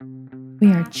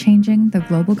We are changing the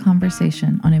global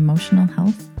conversation on emotional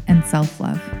health and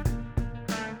self-love.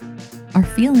 Our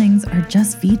feelings are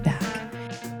just feedback,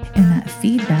 and that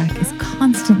feedback is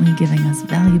constantly giving us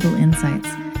valuable insights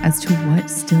as to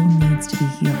what still needs to be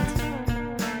healed.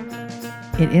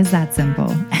 It is that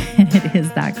simple, and it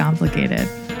is that complicated.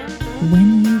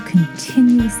 When you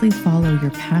continuously follow your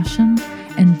passion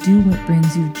and do what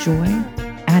brings you joy,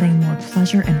 adding more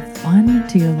pleasure and fun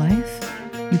to your life,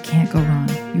 you can't go wrong.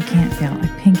 You can't fail. I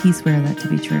pinky swear that to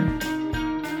be true.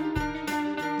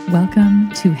 Welcome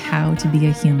to How to Be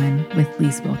a Human with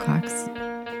Lise Wilcox.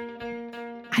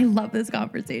 I love this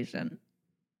conversation.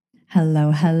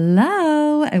 Hello,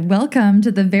 and welcome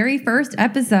to the very first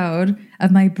episode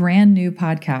of my brand new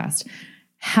podcast,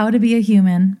 How to Be a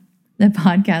Human, the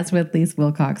podcast with Lise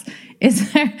Wilcox.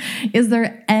 Is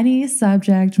there any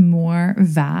subject more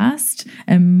vast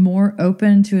and more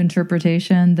open to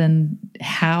interpretation than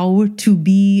how to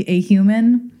be a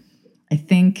human? I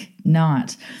think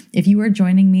not. If you are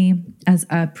joining me as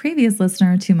a previous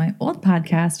listener to my old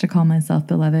podcast, To Call Myself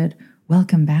Beloved,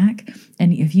 welcome back.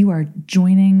 And if you are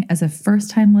joining as a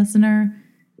first-time listener,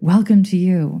 welcome to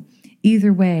you.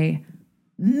 Either way,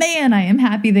 man, I am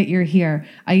happy that you're here.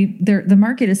 The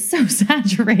market is so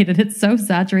saturated. It's so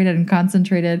saturated and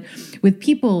concentrated with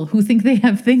people who think they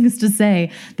have things to say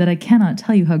that I cannot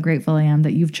tell you how grateful I am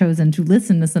that you've chosen to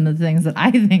listen to some of the things that I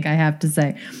think I have to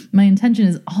say. My intention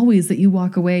is always that you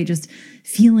walk away just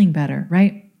feeling better,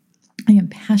 right? I am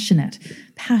passionate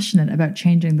about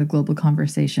changing the global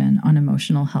conversation on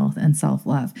emotional health and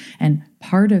self-love. And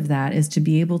part of that is to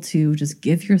be able to just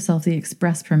give yourself the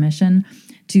express permission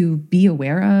to be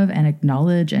aware of and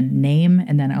acknowledge and name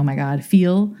and then, oh my God,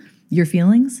 feel your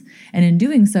feelings. And in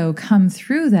doing so, come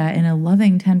through that in a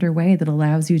loving, tender way that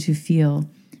allows you to feel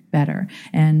better.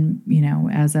 And, you know,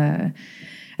 as a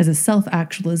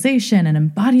self-actualization and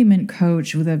embodiment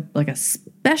coach with a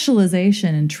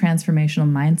specialization in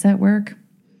transformational mindset work,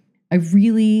 I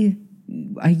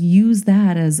use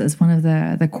that as one of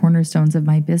the cornerstones of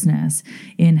my business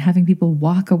in having people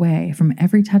walk away from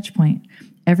every touch point,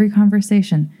 every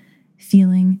conversation,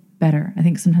 feeling better. I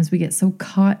think sometimes we get so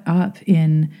caught up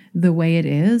in the way it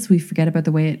is, we forget about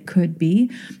the way it could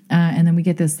be. And then we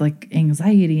get this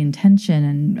anxiety and tension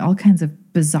and all kinds of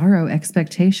bizarro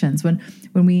expectations when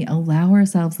we allow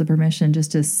ourselves the permission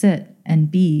just to sit and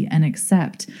be and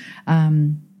accept.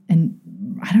 And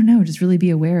I don't know, just really be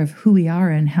aware of who we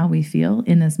are and how we feel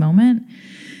in this moment,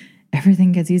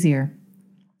 everything gets easier.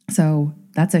 So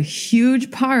that's a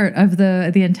huge part of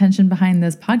the intention behind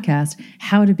this podcast,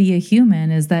 How to Be a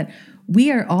Human, is that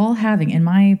we are all having, in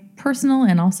my personal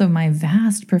and also my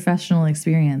vast professional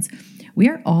experience, we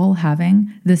are all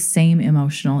having the same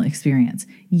emotional experience.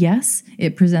 Yes,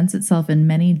 it presents itself in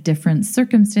many different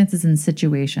circumstances and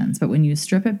situations, but when you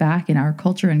strip it back in our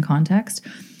culture and context,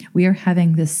 we are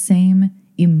having the same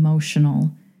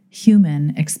emotional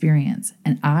human experience.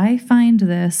 And I find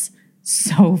this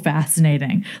so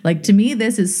fascinating. To me,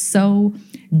 this is so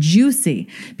juicy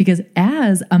because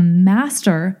as a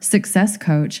master success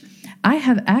coach, I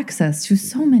have access to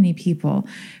so many people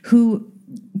who,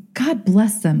 God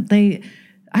bless them, I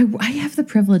have the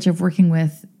privilege of working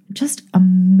with just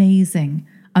amazing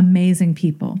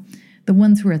people. The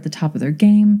ones who are at the top of their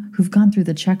game, who've gone through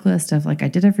the checklist of I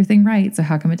did everything right, so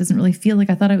how come it doesn't really feel like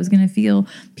I thought I was going to feel?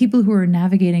 People who are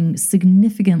navigating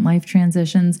significant life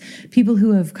transitions, people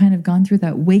who have kind of gone through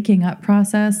that waking up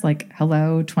process,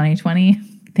 hello, 2020,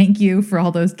 thank you for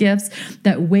all those gifts,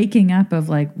 that waking up of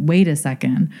wait a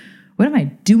second, what am I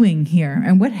doing here?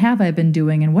 And what have I been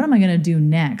doing? And what am I going to do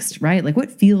next, right?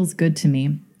 What feels good to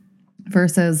me?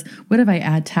 Versus what have I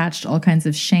attached all kinds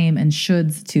of shame and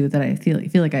shoulds to that I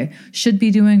feel like I should be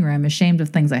doing, or I'm ashamed of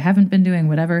things I haven't been doing,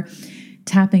 whatever.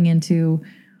 Tapping into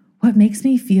what makes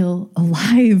me feel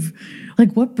alive,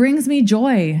 what brings me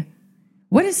joy,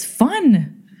 what is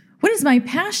fun, what is my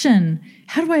passion,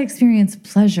 how do I experience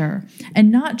pleasure,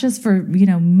 and not just for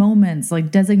moments,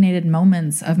 designated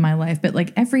moments of my life, but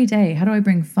every day. How do I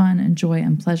bring fun and joy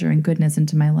and pleasure and goodness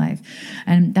into my life?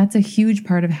 And that's a huge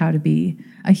part of how to be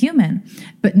a human.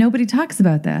 But nobody talks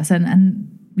about this, and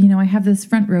I have this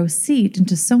front row seat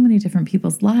into so many different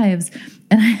people's lives,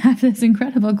 and I have this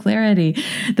incredible clarity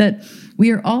that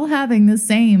we are all having the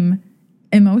same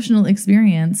emotional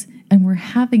experience, and we're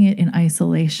having it in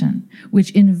isolation,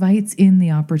 which invites in the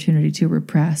opportunity to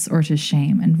repress or to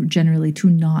shame and generally to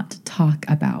not talk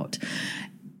about.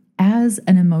 As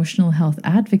an emotional health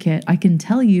advocate, I can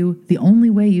tell you the only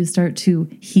way you start to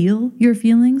heal your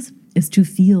feelings is to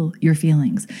feel your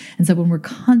feelings. And so when we're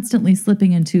constantly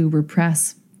slipping into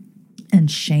repress and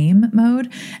shame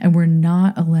mode, and we're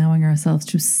not allowing ourselves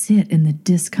to sit in the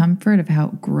discomfort of how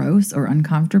gross or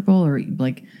uncomfortable or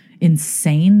like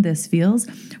insane this feels,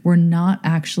 we're not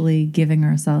actually giving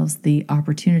ourselves the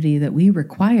opportunity that we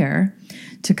require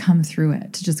to come through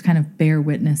it, to just kind of bear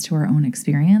witness to our own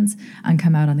experience and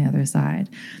come out on the other side.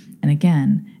 And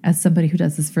again, as somebody who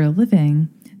does this for a living,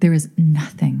 there is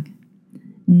nothing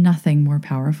more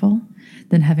powerful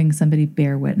than having somebody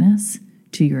bear witness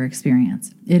to your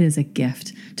experience. It is a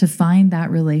gift to find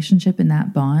that relationship and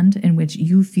that bond in which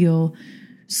you feel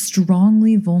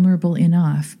strongly vulnerable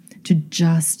enough to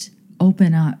just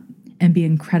open up and be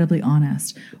incredibly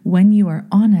honest. When you are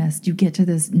honest, you get to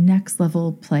this next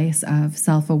level place of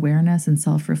self-awareness and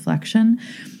self-reflection,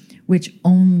 which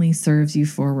only serves you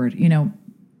forward. You know,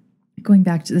 going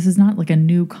back to, this is not like a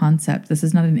new concept. This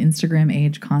is not an Instagram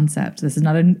age concept. This is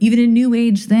not even a new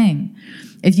age thing.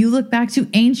 If you look back to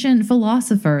ancient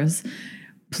philosophers,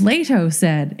 Plato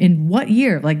said in what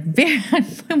year? Like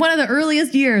one of the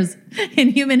earliest years in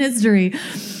human history,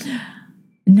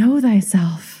 know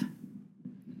thyself.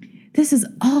 This is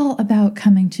all about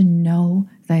coming to know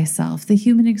thyself. The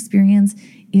human experience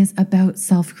is about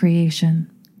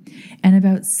self-creation and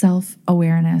about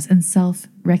self-awareness and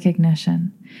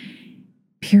self-recognition.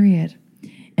 Period.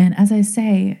 And as I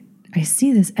say, I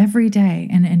see this every day,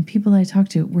 and people I talk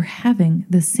to, we're having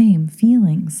the same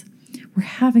feelings. We're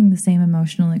having the same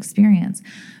emotional experience.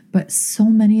 But so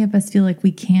many of us feel like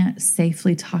we can't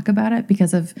safely talk about it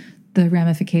because of the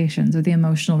ramifications or the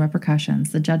emotional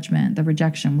repercussions, the judgment, the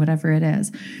rejection, whatever it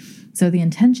is. So the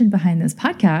intention behind this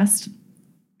podcast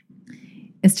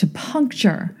is to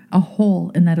puncture a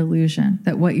hole in that illusion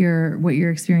that what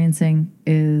you're experiencing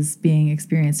is being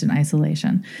experienced in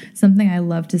isolation. Something I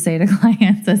love to say to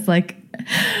clients as like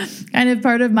kind of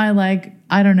part of my like,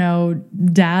 I don't know,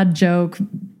 dad joke,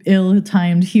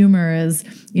 ill-timed humor is,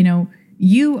 you know,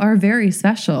 you are very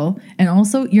special, and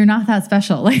also you're not that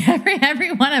special. Like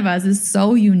every one of us is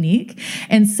so unique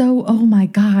and so, oh my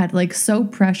God, like so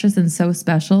precious and so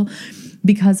special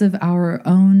because of our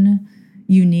own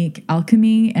unique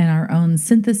alchemy and our own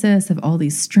synthesis of all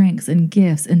these strengths and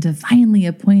gifts and divinely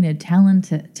appointed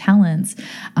talents.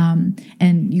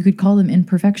 And you could call them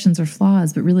imperfections or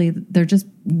flaws, but really they're just,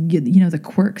 you know, the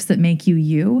quirks that make you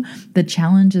you, the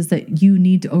challenges that you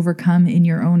need to overcome in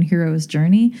your own hero's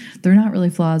journey. They're not really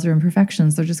flaws or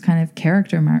imperfections. They're just kind of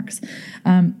character marks.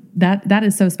 That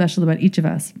is so special about each of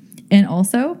us. And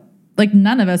also, like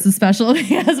none of us is special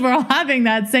because we're all having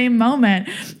that same moment.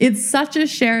 It's such a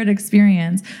shared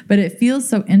experience, but it feels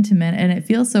so intimate and it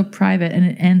feels so private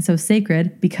and so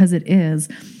sacred because it is,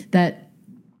 that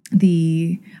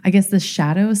the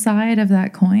shadow side of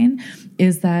that coin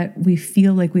is that we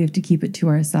feel like we have to keep it to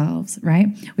ourselves, right?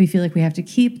 We feel like we have to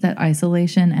keep that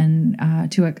isolation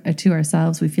and to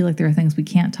ourselves. We feel like there are things we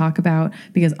can't talk about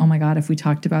because, oh my God, if we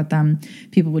talked about them,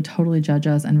 people would totally judge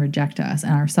us and reject us.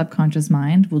 And our subconscious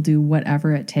mind will do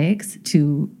whatever it takes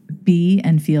to be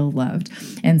and feel loved.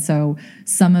 And so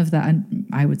some of that,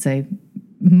 I would say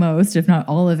most, if not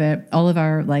all of it, all of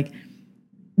our like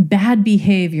bad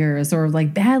behaviors or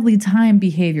like badly timed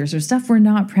behaviors or stuff we're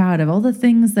not proud of, all the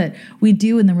things that we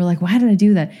do and then we're like, why did I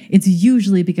do that? It's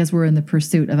usually because we're in the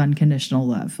pursuit of unconditional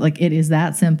love. Like it is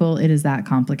that simple. It is that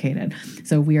complicated.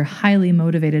 So we are highly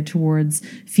motivated towards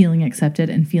feeling accepted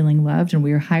and feeling loved, and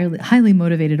we are highly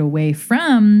motivated away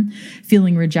from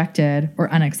feeling rejected or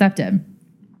unaccepted.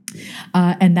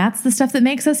 And that's the stuff that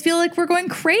makes us feel like we're going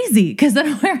crazy, because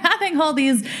then we're having all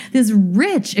this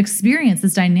rich experience,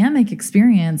 this dynamic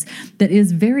experience that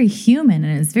is very human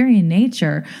and is very in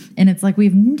nature. And it's like we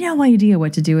have no idea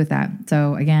what to do with that.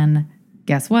 So again,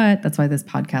 guess what? That's why this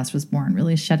podcast was born,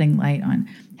 really shedding light on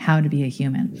how to be a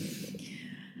human.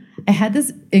 I had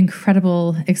this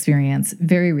incredible experience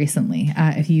very recently.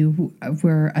 If you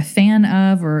were a fan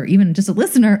of, or even just a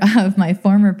listener of my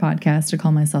former podcast, To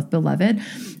Call Myself Beloved,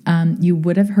 you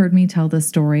would have heard me tell the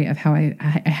story of how I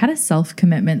had a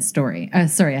self-commitment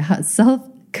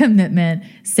self-commitment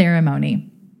ceremony.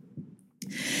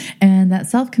 And that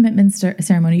self-commitment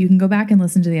ceremony, you can go back and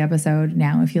listen to the episode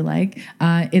now if you like.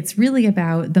 It's really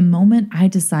about the moment I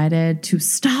decided to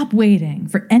stop waiting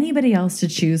for anybody else to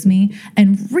choose me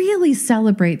and really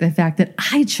celebrate the fact that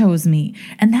I chose me.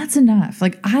 And that's enough.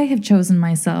 Like, I have chosen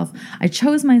myself. I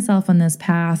chose myself on this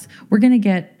path. We're going to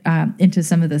get into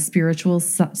some of the spiritual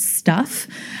stuff,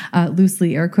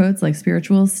 loosely air quotes, like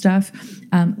spiritual stuff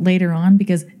later on,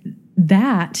 because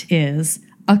that is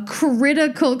a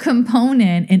critical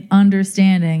component in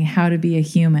understanding how to be a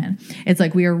human. It's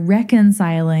like we are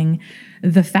reconciling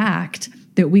the fact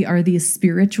that we are these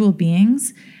spiritual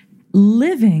beings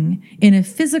living in a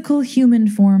physical human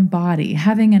form body,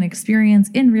 having an experience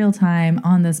in real time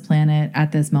on this planet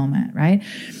at this moment, right?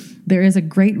 There is a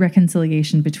great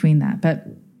reconciliation between that. But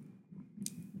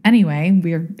anyway,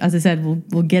 as I said,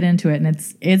 we'll get into it,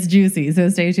 and it's juicy, so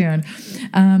stay tuned.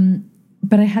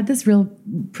 But I had this real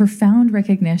profound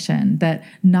recognition that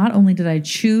not only did I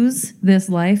choose this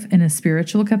life in a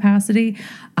spiritual capacity,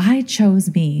 I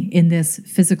chose me in this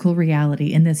physical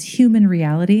reality, in this human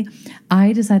reality.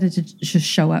 I decided to just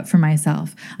show up for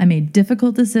myself. I made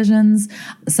difficult decisions.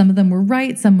 Some of them were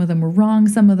right, some of them were wrong,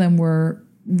 some of them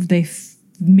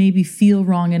maybe feel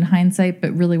wrong in hindsight,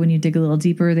 but really when you dig a little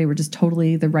deeper, they were just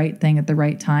totally the right thing at the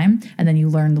right time. And then you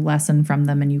learn the lesson from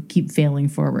them and you keep failing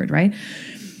forward, right?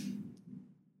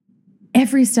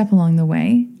 Every step along the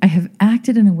way, I have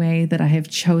acted in a way that I have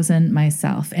chosen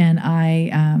myself. And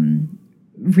I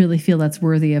really feel that's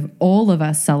worthy of all of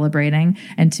us celebrating.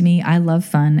 And to me, I love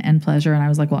fun and pleasure. And I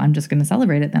was like, well, I'm just going to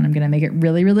celebrate it. Then I'm going to make it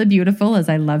really, really beautiful, as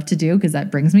I love to do, because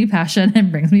that brings me passion and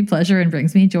brings me pleasure and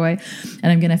brings me joy.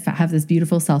 And I'm going to have this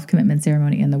beautiful self-commitment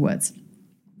ceremony in the woods.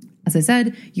 As I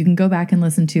said, you can go back and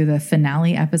listen to the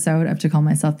finale episode of To Call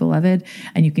Myself Beloved,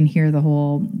 and you can hear the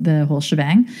whole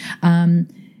shebang.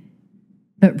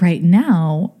 But right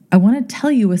now, I want to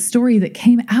tell you a story that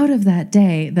came out of that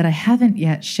day that I haven't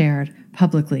yet shared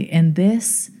publicly. And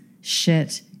this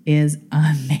shit is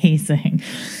amazing.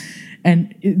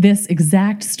 And this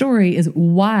exact story is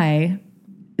why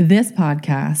this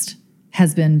podcast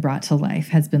has been brought to life,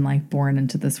 has been like born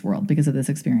into this world because of this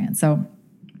experience. So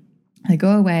I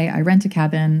go away, I rent a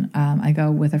cabin. I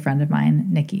go with a friend of mine,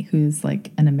 Nikki, who's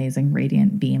like an amazing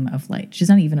radiant beam of light. She's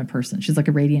not even a person. She's like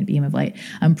a radiant beam of light.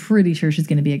 I'm pretty sure she's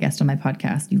going to be a guest on my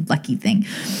podcast, you lucky thing.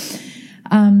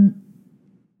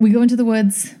 We go into the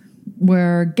woods.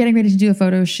 We're getting ready to do a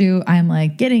photo shoot. I'm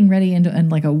like getting ready in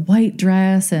like a white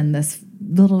dress and this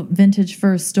little vintage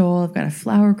fur stole. I've got a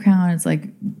flower crown. It's like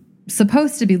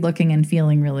supposed to be looking and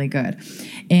feeling really good.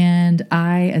 And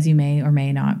I, as you may or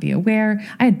may not be aware,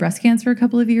 I had breast cancer a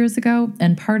couple of years ago.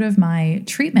 And part of my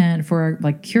treatment for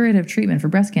like curative treatment for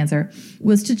breast cancer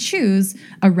was to choose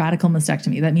a radical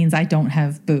mastectomy. That means I don't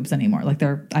have boobs anymore. Like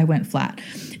I went flat.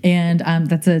 And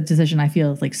that's a decision I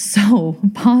feel like so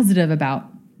positive about.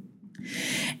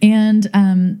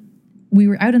 And, we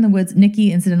were out in the woods.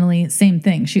 Nikki, incidentally, same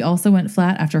thing. She also went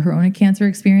flat after her own cancer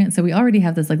experience. So we already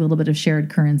have this like little bit of shared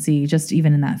currency, just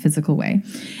even in that physical way.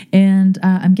 And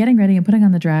I'm getting ready and putting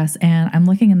on the dress, and I'm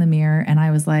looking in the mirror, and I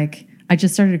was like, I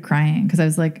just started crying because I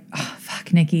was like, oh,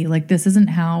 fuck, Nikki, like this isn't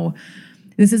how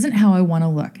I want to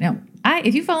look. Now,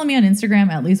 if you follow me on Instagram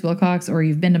at Lise Wilcox, or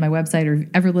you've been to my website, or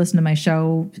ever listened to my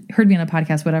show, heard me on a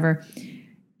podcast, whatever,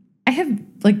 I have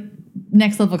like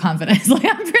next level confidence. Like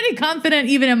I'm pretty confident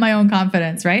even in my own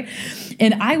confidence, right?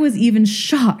 And I was even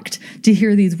shocked to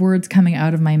hear these words coming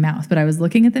out of my mouth. But I was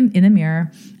looking at them in the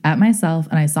mirror at myself,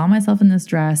 and I saw myself in this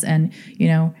dress. And, you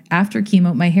know, after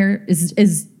chemo, my hair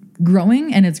is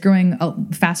growing, and it's growing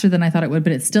faster than I thought it would,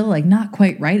 but it's still like not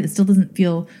quite right. It still doesn't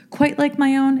feel quite like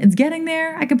my own. It's getting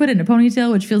there. I could put it in a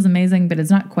ponytail, which feels amazing, but it's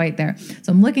not quite there.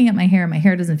 So I'm looking at my hair. My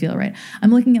hair doesn't feel right.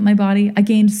 I'm looking at my body. I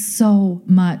gained so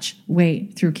much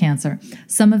weight through cancer.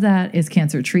 Some of that is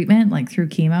cancer treatment, like through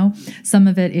chemo. Some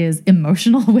of it is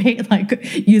emotional weight, like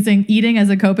using eating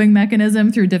as a coping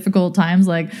mechanism through difficult times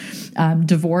like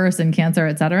divorce and cancer,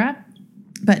 etc.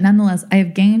 But nonetheless, I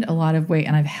have gained a lot of weight,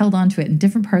 and I've held on to it in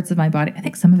different parts of my body. I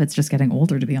think some of it's just getting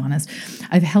older, to be honest.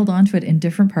 I've held on to it in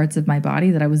different parts of my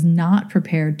body that I was not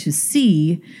prepared to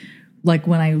see, like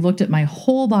when I looked at my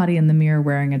whole body in the mirror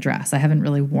wearing a dress. I haven't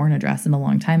really worn a dress in a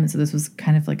long time, and so this was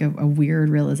kind of like a weird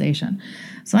realization.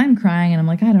 So I'm crying, and I'm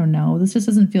like, I don't know. This just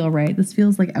doesn't feel right. This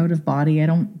feels like out of body. I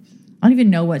don't even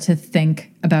know what to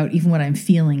think about even what I'm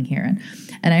feeling here.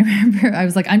 And I remember I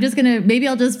was like, maybe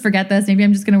I'll just forget this. Maybe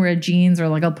I'm just going to wear jeans, or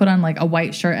like I'll put on like a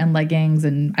white shirt and leggings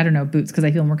and I don't know, boots, because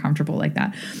I feel more comfortable like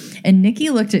that. And Nikki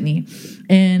looked at me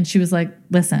and she was like,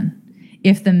 listen,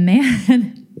 if the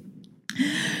man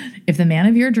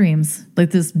of your dreams,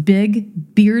 like this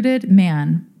big bearded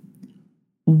man,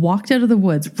 walked out of the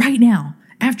woods right now,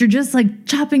 after just like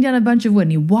chopping down a bunch of wood,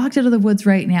 and he walked out of the woods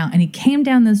right now, and he came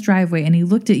down this driveway and he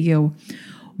looked at you,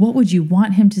 what would you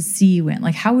want him to see you in?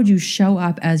 Like, how would you show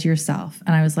up as yourself?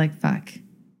 And I was like, fuck,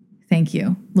 thank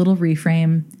you. Little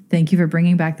reframe. Thank you for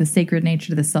bringing back the sacred nature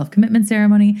to the self-commitment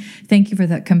ceremony. Thank you for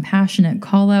that compassionate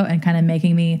call out and kind of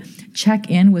making me check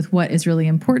in with what is really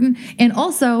important. And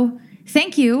also,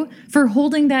 thank you for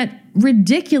holding that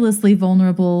ridiculously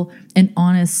vulnerable and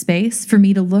honest space for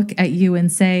me to look at you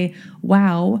and say,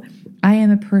 wow, I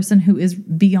am a person who is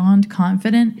beyond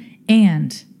confident,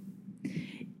 and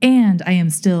And I am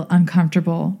still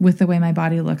uncomfortable with the way my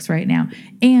body looks right now.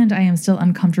 And I am still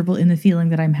uncomfortable in the feeling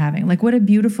that I'm having. Like, what a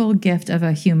beautiful gift of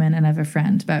a human and of a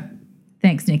friend. But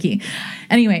thanks, Nikki.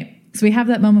 Anyway, so we have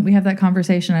that moment, we have that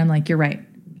conversation. I'm like, you're right.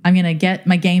 I'm going to get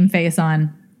my game face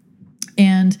on.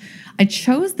 And I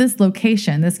chose this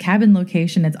location, this cabin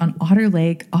location. It's on Otter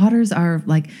Lake. Otters are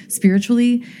like,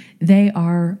 spiritually, they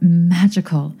are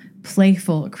magical,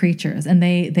 playful creatures. And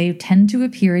they tend to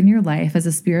appear in your life as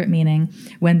a spirit meaning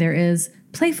when there is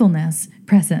playfulness,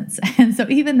 presence. And so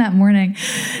even that morning,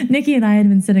 Nikki and I had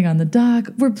been sitting on the dock.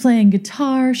 We're playing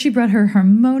guitar. She brought her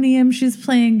harmonium. She's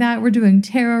playing that. We're doing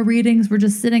tarot readings. We're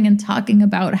just sitting and talking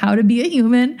about how to be a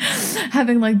human,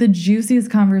 having like the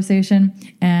juiciest conversation.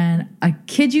 And I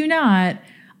kid you not,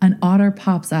 an otter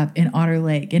pops up in Otter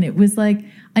Lake. And it was like,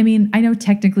 I mean, I know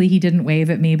technically he didn't wave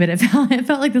at me, but it felt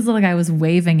like this little guy was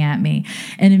waving at me.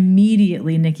 And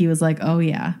immediately Nikki was like, oh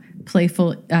yeah,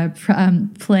 playful,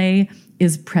 play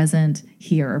is present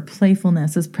here.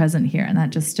 Playfulness is present here. And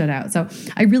that just stood out. So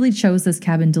I really chose this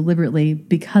cabin deliberately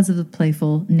because of the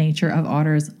playful nature of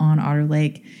otters on Otter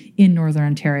Lake in Northern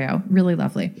Ontario. Really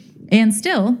lovely. And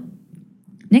still,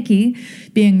 Nikki,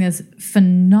 being this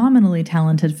phenomenally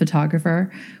talented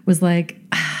photographer, was like,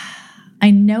 I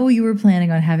know you were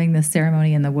planning on having this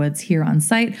ceremony in the woods here on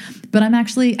site, but I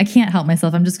can't help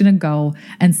myself. I'm just going to go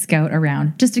and scout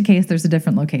around just in case there's a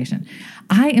different location.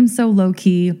 I am so low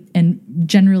key and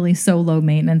generally so low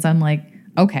maintenance. I'm like,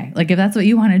 okay, like if that's what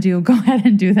you want to do, go ahead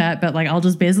and do that. But like, I'll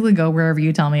just basically go wherever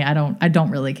you tell me. I don't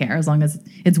really care as long as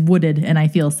it's wooded and I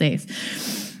feel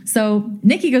safe. So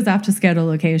Nikki goes off to scout a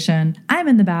location. I'm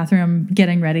in the bathroom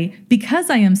getting ready. Because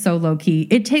I am so low key,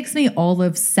 it takes me all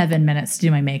of 7 minutes to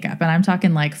do my makeup. And I'm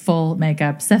talking like full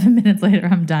makeup. 7 minutes later,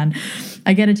 I'm done.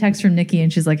 I get a text from Nikki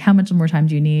and she's like, how much more time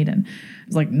do you need? And I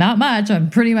was like, not much. I'm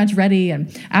pretty much ready.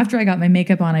 And after I got my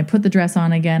makeup on, I put the dress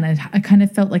on again. I kind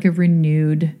of felt like a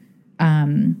renewed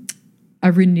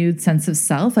sense of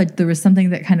self. There was something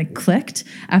that kind of clicked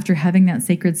after having that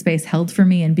sacred space held for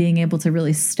me and being able to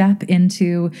really step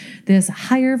into this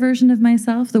higher version of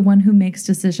myself, the one who makes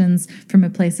decisions from a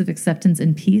place of acceptance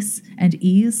and peace and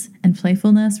ease and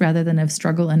playfulness rather than of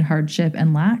struggle and hardship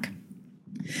and lack.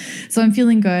 So I'm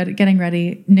feeling good, getting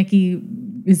ready. Nikki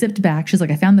zipped back. She's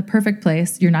like, I found the perfect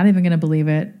place. You're not even going to believe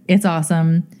it. It's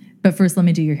awesome. But first, let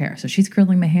me do your hair. So she's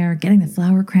curling my hair, getting the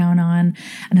flower crown on.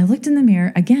 And I looked in the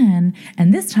mirror again.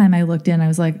 And this time I looked in, I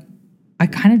was like, I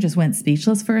kind of just went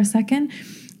speechless for a second.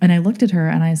 And I looked at her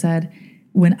and I said,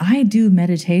 when I do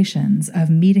meditations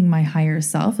of meeting my higher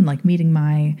self and like meeting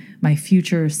my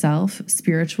future self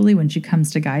spiritually when she comes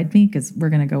to guide me, because we're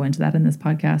going to go into that in this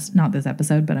podcast, not this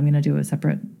episode, but I'm going to do a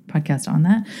separate podcast on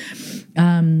that.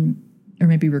 Or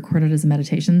maybe record it as a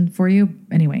meditation for you.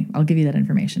 Anyway, I'll give you that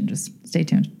information. Just stay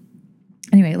tuned.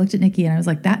 Anyway, I looked at Nikki and I was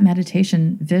like, that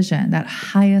meditation vision, that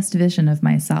highest vision of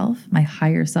myself, my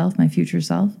higher self, my future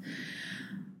self,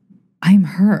 I'm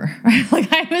her.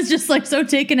 Like I was just like so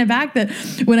taken aback that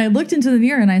when I looked into the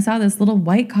mirror and I saw this little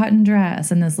white cotton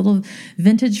dress and this little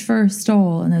vintage fur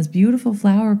stole and this beautiful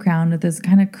flower crown with this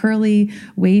kind of curly,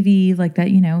 wavy, like that,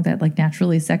 that like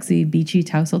naturally sexy, beachy,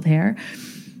 tousled hair,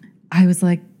 I was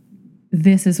like,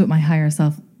 this is what my higher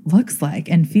self looks like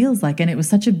and feels like. And it was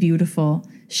such a beautiful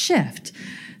shift.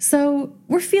 So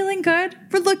we're feeling good.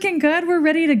 We're looking good. We're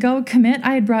ready to go commit.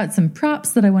 I had brought some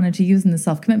props that I wanted to use in the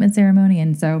self-commitment ceremony.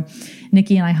 And so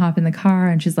Nikki and I hop in the car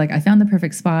and she's like, I found the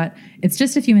perfect spot. It's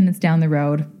just a few minutes down the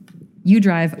road. You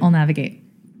drive, I'll navigate.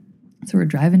 So we're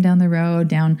driving down the road,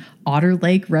 down Otter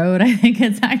Lake Road, I think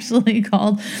it's actually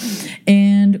called.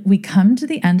 And we come to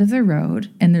the end of the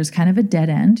road and there's kind of a dead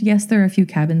end. Yes, there are a few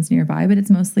cabins nearby, but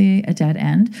it's mostly a dead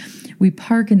end. We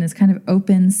park in this kind of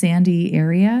open, sandy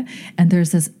area. And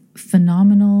there's this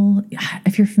phenomenal,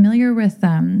 if you're familiar with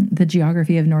the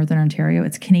geography of Northern Ontario,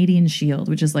 it's Canadian Shield,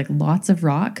 which is like lots of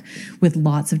rock with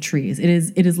lots of trees. It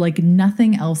is like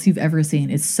nothing else you've ever seen.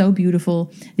 It's so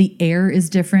beautiful. The air is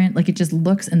different. Like it just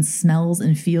looks and smells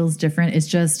and feels different.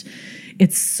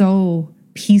 It's so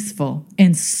peaceful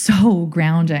and so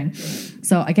grounding.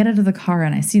 So I get out of the car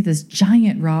and I see this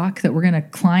giant rock that we're going to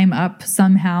climb up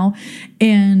somehow.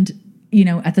 And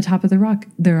at the top of the rock,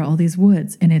 there are all these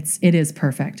woods and it is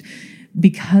perfect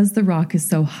because the rock is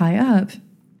so high up.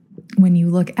 When you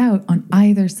look out on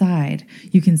either side,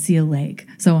 you can see a lake.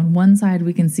 So on one side,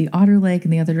 we can see Otter Lake,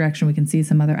 and the other direction, we can see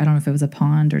some other, I don't know if it was a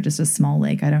pond or just a small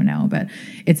lake. I don't know, but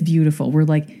it's beautiful. We're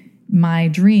like, my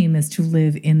dream is to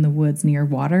live in the woods near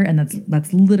water. And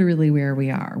that's literally where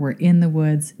we are. We're in the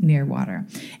woods near water.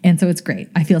 And so it's great.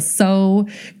 I feel so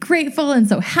grateful and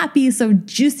so happy, so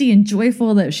juicy and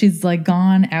joyful that she's like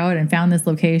gone out and found this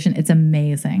location. It's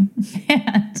amazing.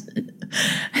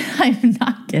 I'm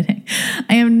not kidding.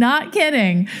 I am not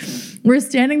kidding. We're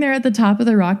standing there at the top of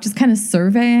the rock, just kind of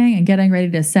surveying and getting ready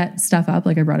to set stuff up.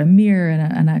 Like I brought a mirror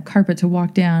and a carpet to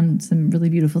walk down, some really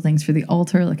beautiful things for the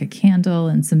altar, like a candle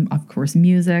and some, of course,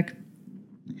 music.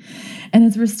 And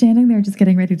as we're standing there just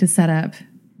getting ready to set up,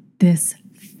 this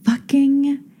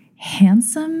fucking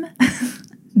handsome,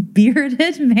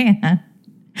 bearded man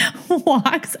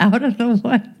walks out of the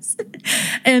woods.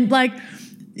 And like,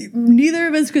 neither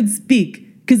of us could speak.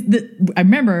 Because I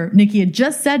remember Nikki had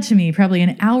just said to me probably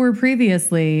an hour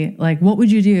previously, like, what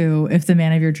would you do if the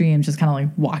man of your dreams just kind of like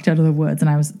walked out of the woods? And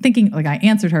I was thinking, like, I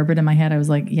answered her, but in my head, I was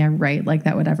like, yeah, right. Like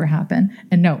that would ever happen.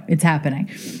 And no, it's happening.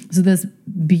 So this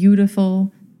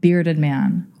beautiful bearded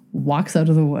man walks out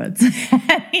of the woods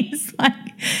and he's like,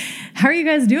 how are you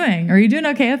guys doing? Are you doing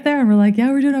okay up there? And we're like,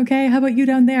 yeah, we're doing okay. How about you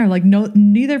down there? Like, no,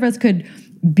 neither of us could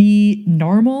be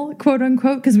normal, quote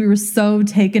unquote, because we were so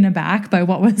taken aback by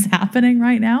what was happening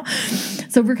right now.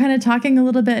 So we're kind of talking a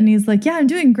little bit and he's like, yeah, I'm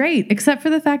doing great, except for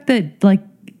the fact that like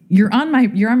you're on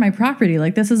my property.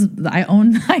 Like this is, I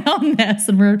own this.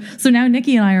 And so now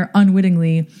Nikki and I are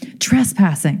unwittingly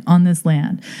trespassing on this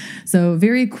land. So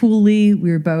very coolly,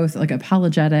 we were both like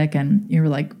apologetic and you were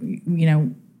like, you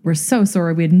know, we're so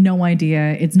sorry. We had no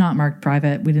idea. It's not marked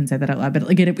private. We didn't say that out loud, but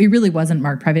like it really wasn't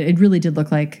marked private. It really did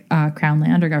look like Crown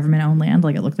land or government-owned land.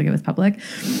 Like it looked like it was public.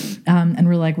 And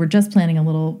we're like, we're just planning a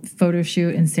little photo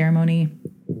shoot and ceremony.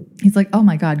 He's like, oh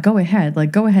my God, go ahead.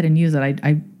 Like, go ahead and use it.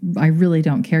 I really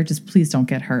don't care. Just please don't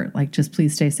get hurt. Like, just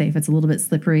please stay safe. It's a little bit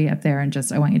slippery up there, and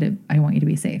just I want you to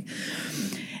be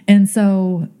safe. And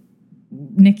so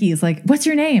Nikki's like, what's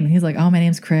your name? And he's like, oh, my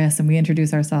name's Chris. And we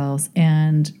introduce ourselves.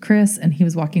 And Chris, and he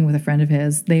was walking with a friend of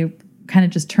his, they kind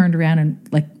of just turned around and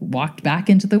like walked back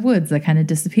into the woods. They kind of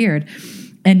disappeared.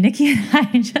 And Nikki and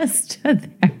I just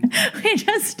stood there. We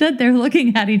just stood there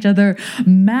looking at each other,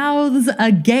 mouths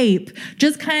agape,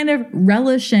 just kind of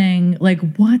relishing, like,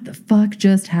 what the fuck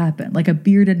just happened? Like a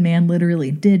bearded man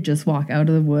literally did just walk out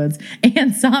of the woods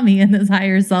and saw me in this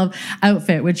higher self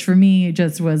outfit, which for me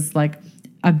just was like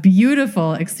a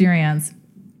beautiful experience.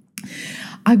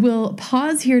 I will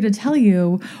pause here to tell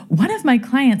you, one of my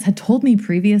clients had told me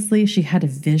previously she had a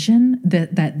vision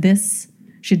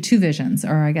she had two visions,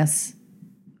 or I guess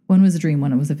one was a dream,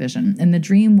 one was a vision. And the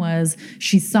dream was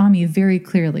she saw me very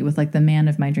clearly with like the man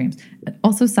of my dreams.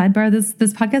 Also, sidebar,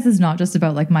 this podcast is not just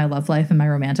about like my love life and my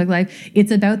romantic life.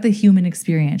 It's about the human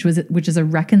experience, which is a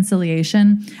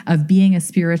reconciliation of being a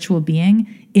spiritual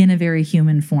being in a very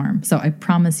human form. So I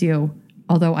promise you,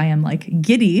 although I am like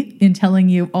giddy in telling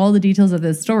you all the details of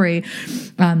this story,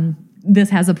 this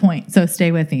has a point. So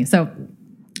stay with me. So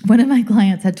one of my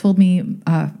clients had told me,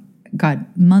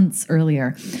 months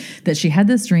earlier, that she had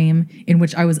this dream in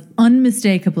which I was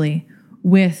unmistakably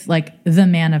with like the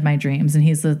man of my dreams. And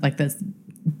he's like this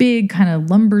big kind of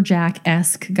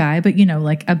lumberjack-esque guy, but you know,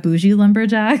 like a bougie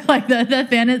lumberjack, like the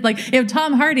fan is like if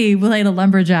Tom Hardy played a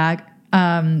lumberjack,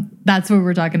 that's what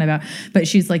we're talking about. But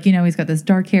she's like, you know, he's got this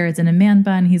dark hair. It's in a man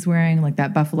bun. He's wearing like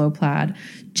that buffalo plaid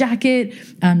jacket,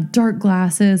 dark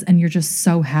glasses, and you're just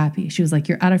so happy. She was like,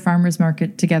 you're at a farmer's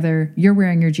market together. You're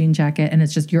wearing your jean jacket, and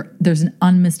it's just there's an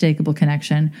unmistakable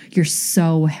connection. You're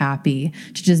so happy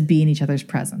to just be in each other's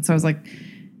presence. So I was like,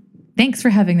 thanks for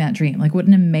having that dream. Like, what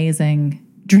an amazing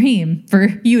dream for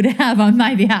you to have on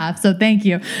my behalf. So thank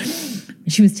you.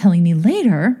 She was telling me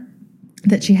later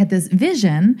that she had this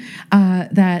vision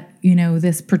that, you know,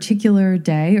 this particular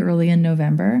day early in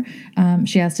November,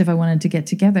 she asked if I wanted to get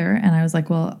together. And I was like,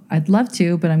 well, I'd love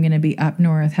to, but I'm going to be up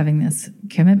north having this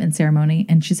commitment ceremony.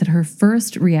 And she said her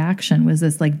first reaction was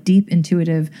this like deep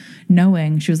intuitive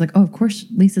knowing. She was like, oh, of course,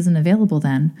 Lisa's isn't available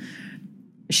then.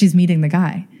 She's meeting the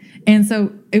guy. And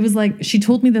so it was like, she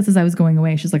told me this as I was going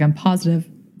away. She's like, I'm positive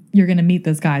you're going to meet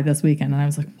this guy this weekend. And I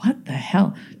was like, what the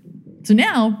hell? So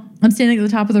now I'm standing at the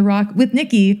top of the rock with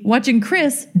Nikki, watching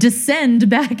Chris descend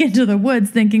back into the woods,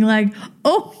 thinking like,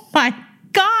 oh my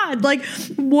God, like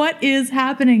what is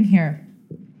happening here?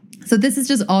 So this is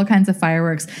just all kinds of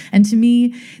fireworks. And to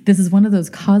me, this is one of those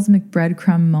cosmic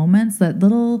breadcrumb moments, that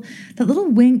little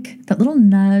wink, that little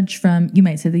nudge from, you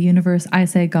might say the universe, I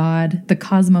say God, the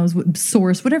cosmos,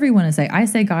 source, whatever you want to say. I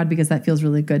say God because that feels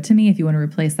really good to me. If you want to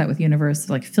replace that with universe,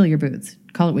 like fill your boots,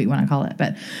 call it what you want to call it.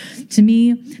 But to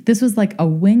me, this was like a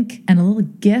wink and a little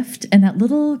gift and that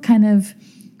little kind of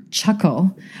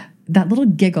chuckle, that little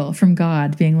giggle from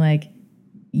God being like,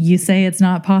 you say it's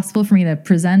not possible for me to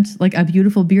present like a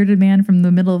beautiful bearded man from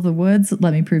the middle of the woods.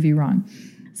 Let me prove you wrong.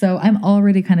 So I'm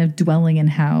already kind of dwelling in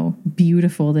how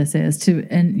beautiful this is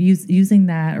using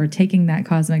that or taking that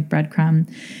cosmic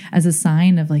breadcrumb as a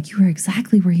sign of like, you are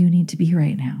exactly where you need to be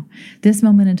right now. This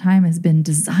moment in time has been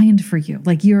designed for you.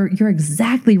 Like you're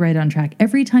exactly right on track.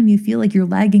 Every time you feel like you're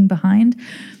lagging behind,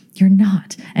 you're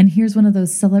not. And here's one of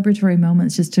those celebratory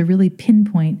moments just to really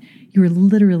pinpoint you're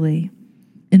literally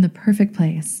in the perfect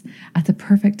place at the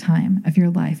perfect time of your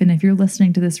life. And if you're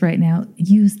listening to this right now,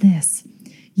 use this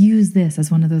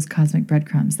as one of those cosmic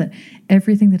breadcrumbs, that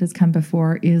everything that has come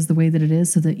before is the way that it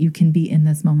is so that you can be in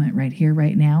this moment right here,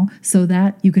 right now, so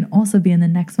that you can also be in the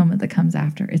next moment that comes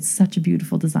after. It's such a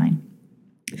beautiful design,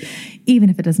 even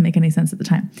if it doesn't make any sense at the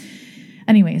time.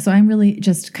 Anyway, so I'm really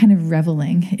just kind of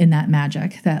reveling in that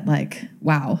magic, that like,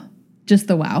 wow, just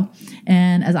the wow.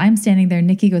 And as I'm standing there,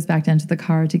 Nikki goes back down to the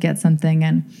car to get something.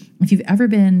 And if you've ever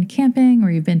been camping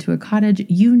or you've been to a cottage,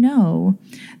 you know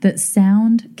that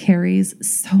sound carries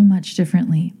so much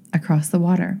differently across the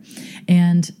water.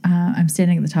 And I'm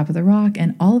standing at the top of the rock,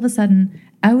 and all of a sudden,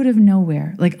 out of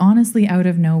nowhere, like honestly out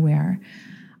of nowhere,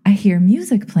 I hear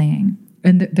music playing.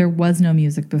 And there was no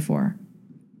music before.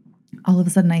 All of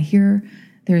a sudden, I hear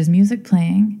there's music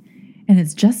playing. And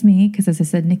it's just me, because as I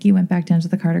said, Nikki went back down to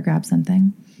the car to grab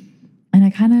something. And I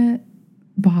kind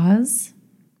of pause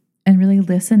and really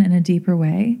listen in a deeper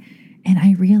way. And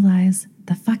I realize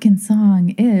the fucking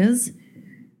song is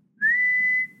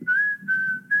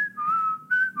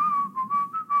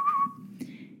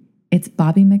it's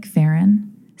Bobby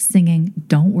McFerrin singing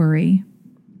Don't Worry,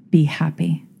 Be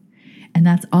Happy. And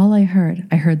that's all I heard.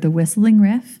 I heard the whistling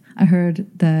riff. I heard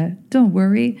the Don't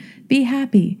Worry, Be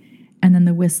Happy. And then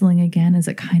the whistling again as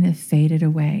it kind of faded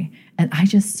away. And I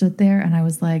just stood there and I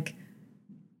was like,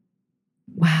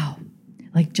 wow,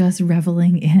 like just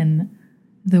reveling in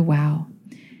the wow.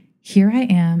 Here I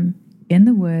am in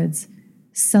the woods,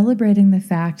 celebrating the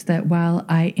fact that while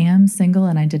I am single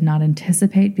and I did not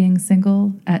anticipate being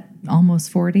single at almost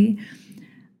 40,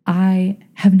 I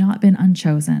have not been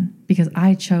unchosen because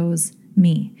I chose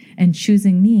me. And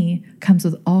choosing me comes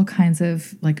with all kinds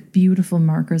of like beautiful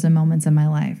markers and moments in my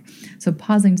life. So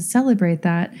pausing to celebrate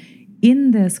that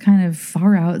in this kind of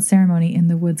far out ceremony in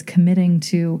the woods, committing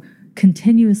to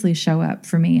continuously show up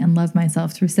for me and love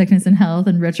myself through sickness and health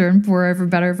and richer and poorer, for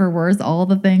better, for worse, all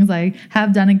the things I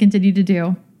have done and continue to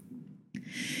do.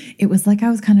 It was like I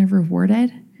was kind of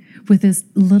rewarded with this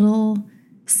little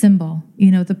symbol,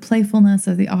 the playfulness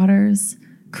of the otters,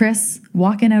 Chris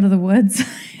walking out of the woods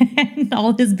and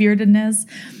all his beardedness.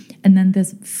 And then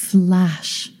this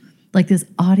flash, like this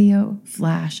audio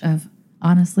flash of,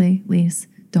 honestly, Lise,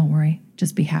 don't worry,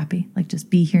 just be happy. Like just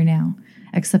be here now,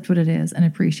 accept what it is and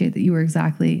appreciate that you are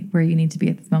exactly where you need to be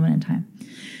at this moment in time.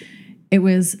 It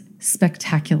was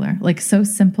spectacular, like so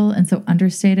simple and so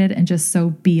understated and just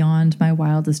so beyond my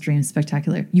wildest dreams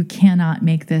spectacular. You cannot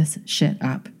make this shit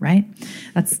up, right?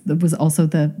 That was also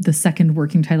the second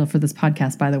working title for this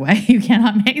podcast, by the way. You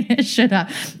cannot make this shit up.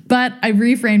 But I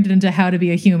reframed it into How to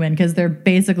Be a Human because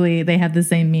they have the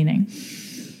same meaning.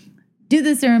 Do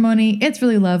the ceremony. It's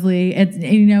really lovely.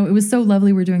 It was so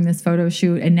lovely. We're doing this photo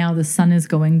shoot and now the sun is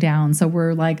going down. So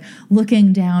we're like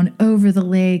looking down over the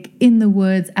lake in the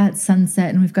woods at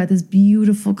sunset. And we've got this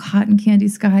beautiful cotton candy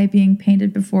sky being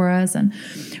painted before us. And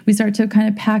we start to kind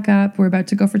of pack up. We're about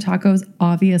to go for tacos,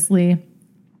 obviously.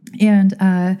 And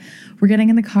we're getting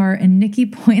in the car and Nikki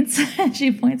points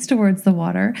towards the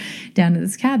water down to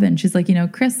this cabin. She's like,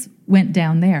 Chris went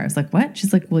down there. I was like, what?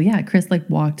 She's like, well, yeah, Chris like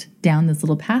walked down this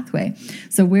little pathway.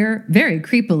 So we're very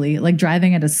creepily like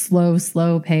driving at a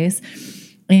slow pace.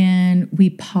 And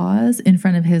we pause in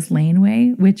front of his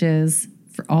laneway, which is,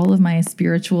 for all of my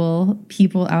spiritual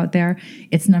people out there,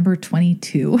 it's number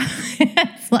 22.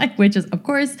 It's like, which is of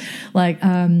course like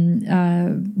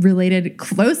related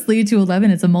closely to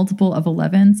 11. It's a multiple of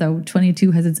 11. So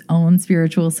 22 has its own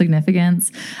spiritual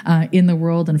significance in the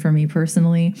world and for me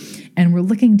personally. And we're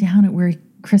looking down at where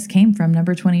Chris came from,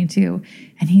 number 22,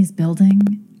 and he's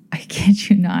building, I kid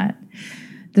you not,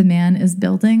 the man is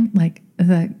building like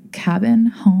the cabin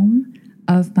home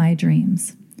of my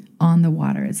dreams on the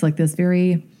water. It's like this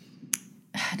very,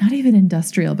 not even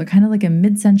industrial, but kind of like a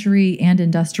mid-century and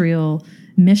industrial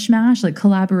mishmash, like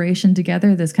collaboration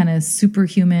together, this kind of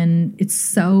superhuman, it's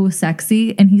so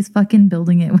sexy. And he's fucking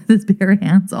building it with his bare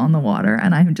hands on the water.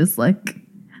 And I'm just like,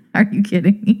 are you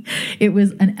kidding me? It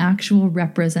was an actual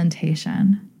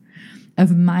representation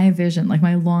of my vision, like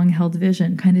my long held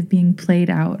vision kind of being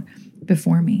played out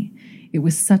before me. It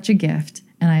was such a gift.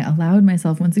 And I allowed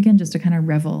myself once again just to kind of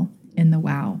revel in the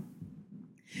wow.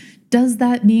 Does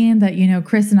that mean that,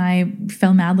 Chris and I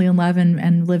fell madly in love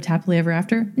and lived happily ever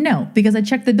after? No, because I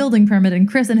checked the building permit and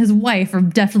Chris and his wife are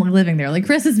definitely living there. Like,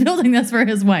 Chris is building this for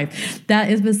his wife.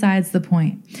 That is besides the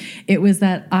point. It was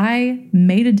that I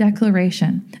made a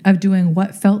declaration of doing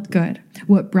what felt good,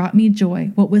 what brought me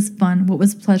joy, what was fun, what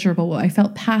was pleasurable, what I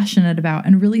felt passionate about,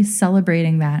 and really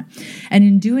celebrating that. And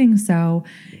in doing so,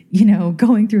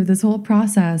 going through this whole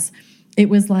process, it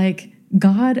was like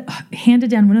God handed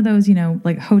down one of those,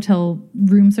 like hotel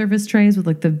room service trays with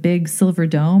like the big silver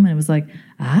dome. And it was like,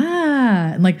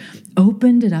 and like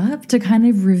opened it up to kind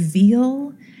of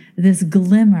reveal this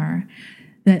glimmer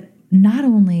that not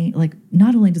only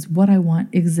does what I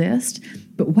want exist,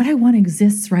 but what I want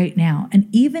exists right now. And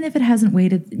even if it hasn't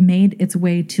made its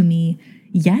way to me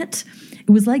yet,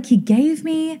 it was like he gave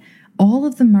me all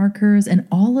of the markers and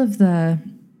all of the,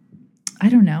 I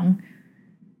don't know,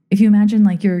 if you imagine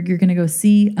like you're going to go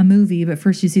see a movie, but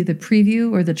first you see the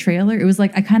preview or the trailer, it was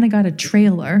like I kind of got a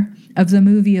trailer of the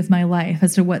movie of my life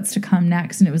as to what's to come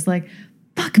next. And it was like,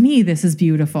 fuck me, this is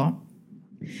beautiful.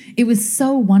 It was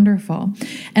so wonderful.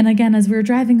 And again, as we were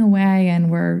driving away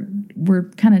and we're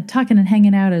kind of talking and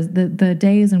hanging out as the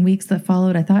days and weeks that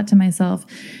followed, I thought to myself,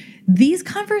 these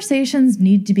conversations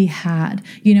need to be had.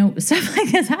 Stuff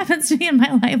like this happens to me in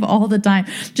my life all the time.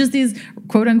 Just these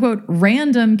quote unquote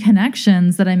random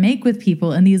connections that I make with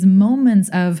people and these moments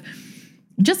of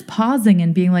just pausing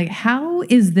and being like, how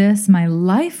is this my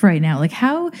life right now? Like,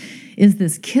 how is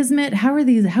this kismet? How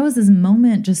is this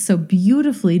moment just so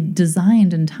beautifully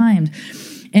designed and timed?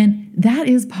 And that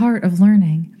is part of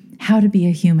learning how to be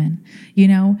a human.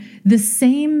 The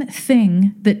same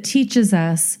thing that teaches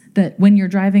us that when you're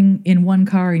driving in one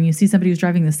car and you see somebody who's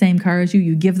driving the same car as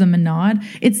you give them a nod.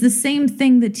 It's the same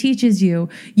thing that teaches you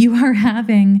are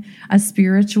having a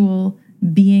spiritual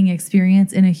being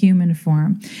experience in a human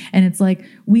form. And it's like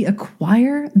we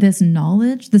acquire this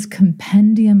knowledge, this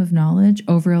compendium of knowledge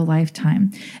over a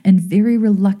lifetime. And very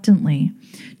reluctantly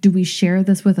do we share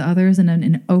this with others in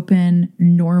an open,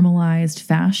 normalized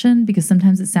fashion, because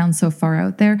sometimes it sounds so far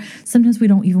out there. Sometimes we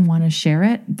don't even want to share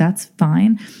it. That's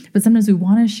fine. But sometimes we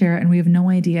want to share it and we have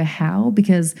no idea how,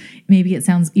 because maybe it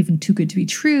sounds even too good to be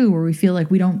true, or we feel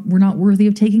like we're not worthy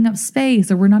of taking up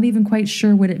space, or we're not even quite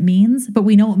sure what it means, but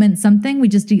we know it meant something. We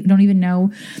just don't even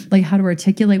know like how to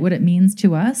articulate what it means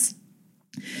to us.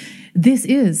 This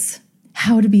is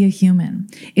how to be a human.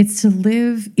 It's to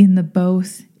live in the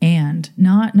both and,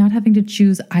 not having to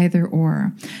choose either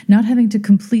or, not having to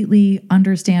completely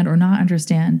understand or not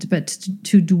understand, but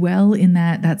to dwell in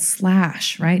that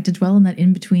slash, right? To dwell in that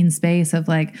in-between space of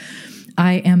like,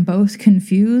 I am both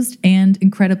confused and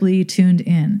incredibly tuned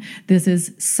in. This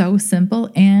is so simple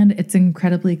and it's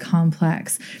incredibly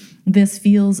complex. This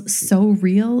feels so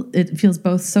real. It feels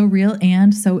both so real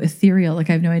and so ethereal. Like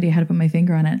I have no idea how to put my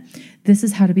finger on it. This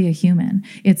is how to be a human.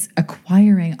 It's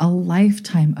acquiring a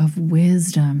lifetime of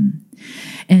wisdom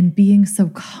and being so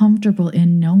comfortable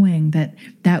in knowing that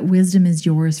that wisdom is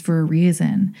yours for a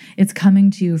reason. It's coming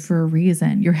to you for a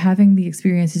reason. You're having the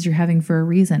experiences you're having for a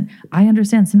reason. I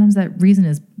understand sometimes that reason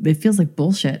it feels like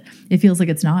bullshit. It feels like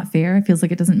it's not fair. It feels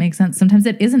like it doesn't make sense. Sometimes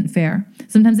it isn't fair.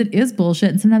 Sometimes it is bullshit,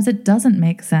 and sometimes it doesn't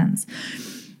make sense.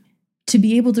 To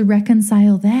be able to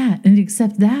reconcile that and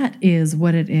accept that is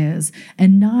what it is,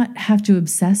 and not have to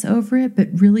obsess over it, but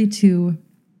really to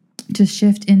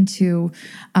shift into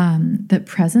the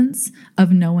presence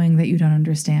of knowing that you don't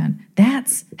understand.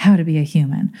 That's how to be a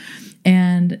human.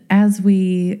 And as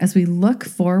we look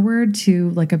forward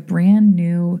to like a brand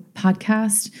new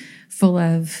podcast full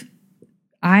of,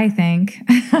 I think,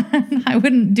 I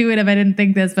wouldn't do it if I didn't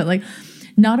think this, but like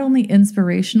not only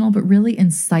inspirational, but really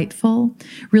insightful,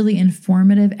 really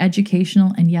informative,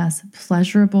 educational, and yes,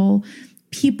 pleasurable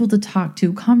people to talk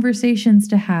to, conversations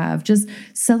to have, just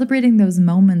celebrating those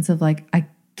moments of like,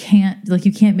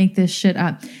 you can't make this shit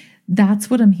up. That's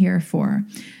what I'm here for.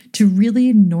 To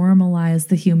really normalize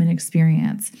the human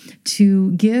experience,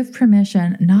 to give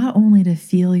permission not only to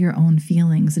feel your own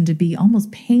feelings and to be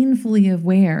almost painfully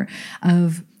aware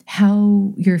of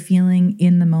how you're feeling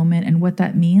in the moment and what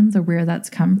that means or where that's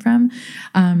come from,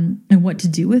 and what to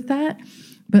do with that,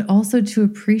 but also to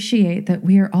appreciate that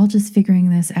we are all just figuring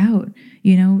this out.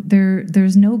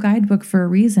 There's no guidebook for a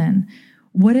reason.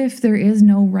 What if there is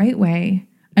no right way?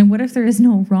 And what if there is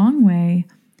no wrong way?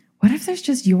 What if there's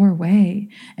just your way?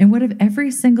 And what if every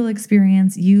single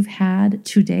experience you've had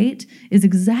to date is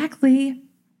exactly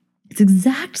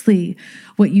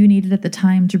what you needed at the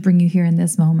time to bring you here in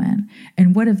this moment?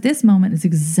 And what if this moment is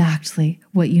exactly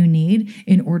what you need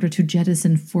in order to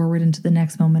jettison forward into the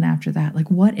next moment after that?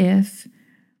 Like, what if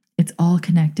it's all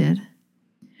connected?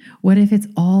 What if it's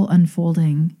all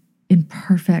unfolding in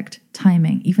perfect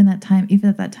timing, even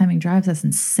if that timing drives us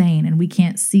insane and we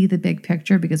can't see the big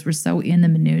picture because we're so in the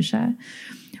minutia,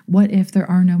 what if there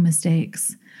are no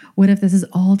mistakes? What if this is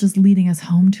all just leading us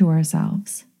home to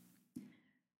ourselves?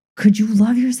 Could you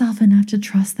love yourself enough to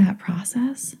trust that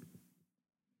process?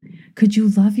 Could you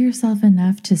love yourself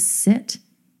enough to sit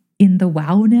in the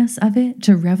wowness of it,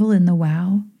 to revel in the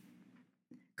wow?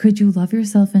 Could you love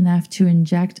yourself enough to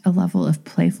inject a level of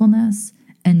playfulness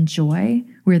and joy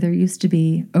where there used to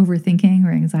be overthinking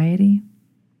or anxiety?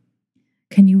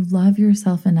 Can you love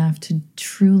yourself enough to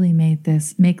truly make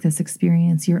this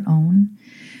experience your own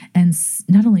and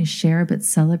not only share but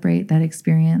celebrate that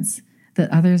experience that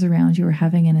others around you are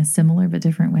having in a similar but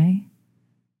different way?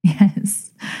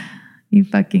 Yes, you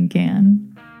fucking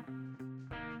can.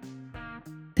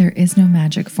 There is no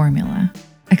magic formula,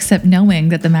 except knowing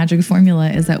that the magic formula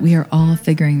is that we are all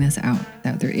figuring this out,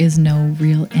 that there is no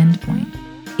real end point.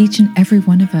 Each and every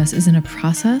one of us is in a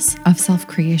process of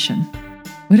self-creation.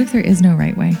 What if there is no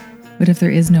right way? What if there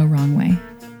is no wrong way?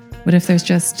 What if there's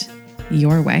just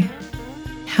your way?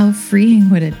 How freeing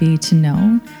would it be to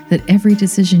know that every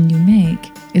decision you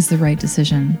make is the right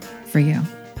decision for you?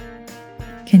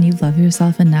 Can you love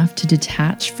yourself enough to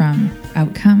detach from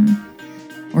outcome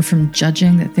or from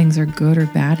judging that things are good or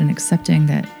bad and accepting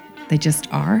that they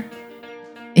just are?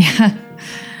 Yeah,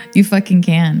 you fucking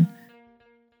can.